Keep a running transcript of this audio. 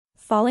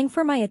Falling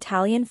for my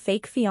Italian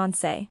fake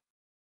fiancé.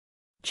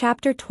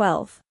 Chapter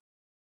 12.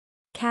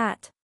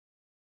 Cat.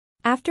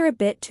 After a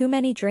bit too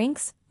many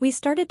drinks, we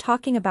started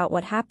talking about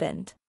what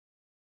happened.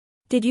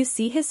 Did you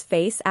see his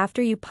face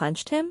after you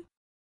punched him?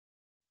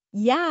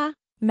 Yeah,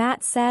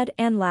 Matt said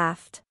and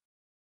laughed.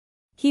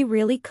 He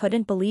really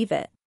couldn't believe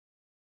it.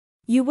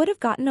 You would have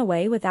gotten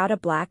away without a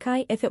black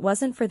eye if it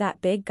wasn't for that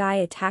big guy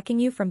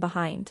attacking you from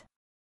behind.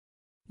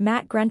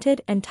 Matt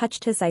grunted and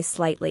touched his eye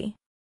slightly.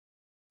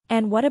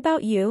 And what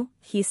about you,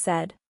 he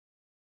said.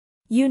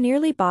 You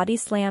nearly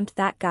body-slammed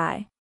that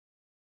guy.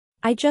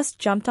 I just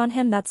jumped on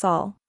him, that's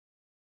all.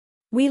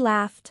 We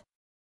laughed.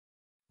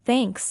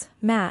 Thanks,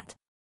 Matt.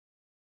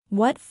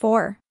 What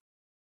for?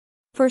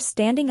 For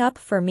standing up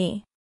for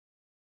me.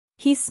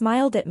 He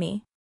smiled at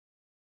me.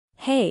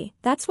 Hey,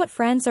 that's what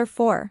friends are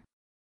for.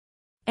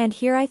 And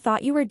here I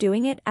thought you were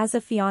doing it as a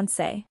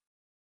fiancé.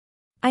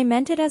 I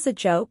meant it as a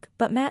joke,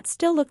 but Matt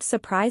still looked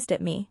surprised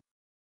at me.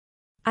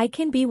 I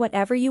can be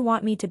whatever you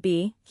want me to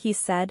be, he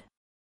said.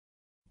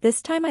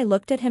 This time I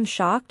looked at him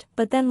shocked,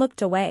 but then looked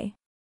away.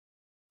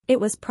 It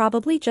was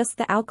probably just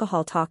the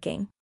alcohol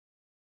talking.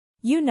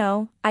 You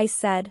know, I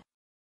said.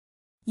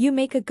 You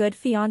make a good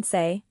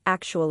fiancé,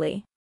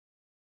 actually.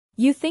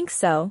 You think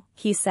so,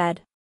 he said.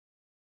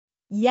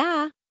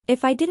 yeah,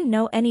 If I didn't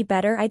know any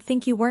better, I'd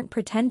think you weren't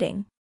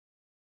pretending.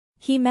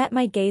 He met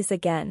my gaze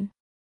again.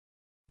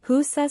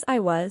 Who says I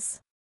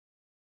was?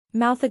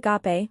 Mouth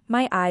agape,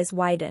 my eyes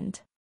widened.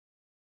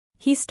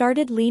 He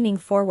started leaning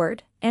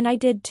forward, and I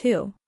did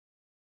too.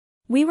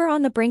 We were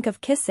on the brink of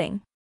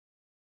kissing.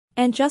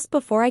 And just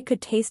before I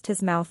could taste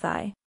his mouth,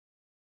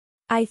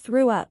 I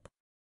threw up.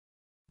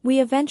 We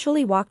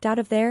eventually walked out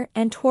of there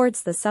and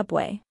towards the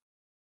subway.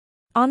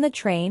 On the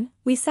train,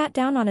 we sat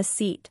down on a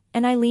seat,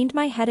 and I leaned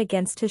my head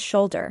against his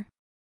shoulder.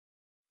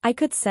 I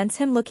could sense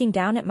him looking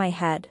down at my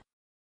head.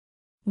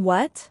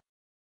 What?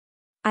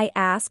 I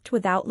asked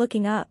without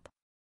looking up.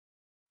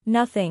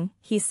 Nothing,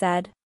 he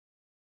said.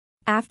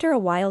 After a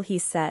while he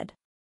said.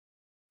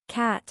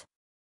 Cat.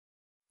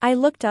 I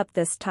looked up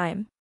this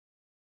time.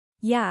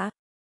 Yeah.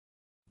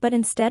 But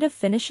instead of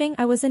finishing,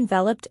 I was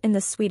enveloped in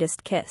the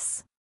sweetest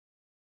kiss.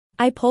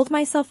 I pulled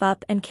myself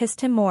up and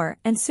kissed him more,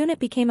 and soon it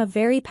became a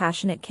very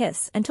passionate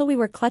kiss until we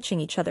were clutching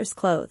each other's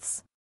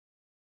clothes.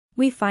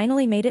 We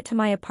finally made it to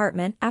my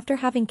apartment after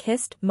having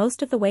kissed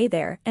most of the way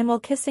there, and while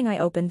kissing I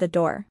opened the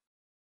door.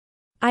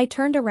 I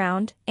turned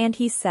around, and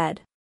he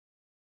said.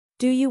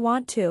 Do you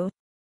want to?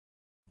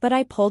 But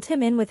I pulled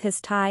him in with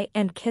his tie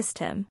and kissed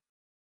him.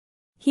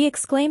 He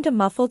exclaimed a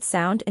muffled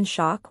sound in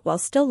shock while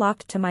still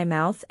locked to my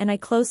mouth, and I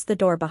closed the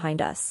door behind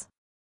us.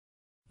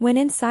 When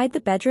inside the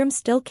bedroom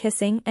still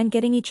kissing and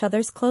getting each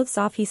other's clothes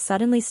off, he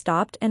suddenly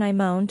stopped and I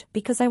moaned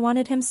because I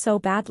wanted him so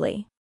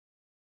badly.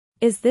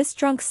 Is this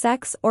drunk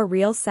sex or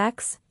real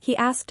sex? He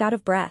asked out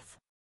of breath.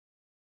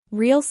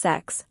 Real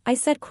sex, I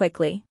said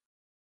quickly.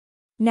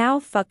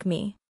 Now fuck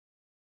me.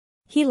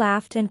 He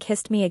laughed and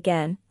kissed me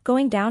again,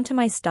 going down to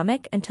my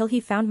stomach until he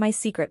found my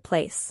secret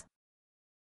place.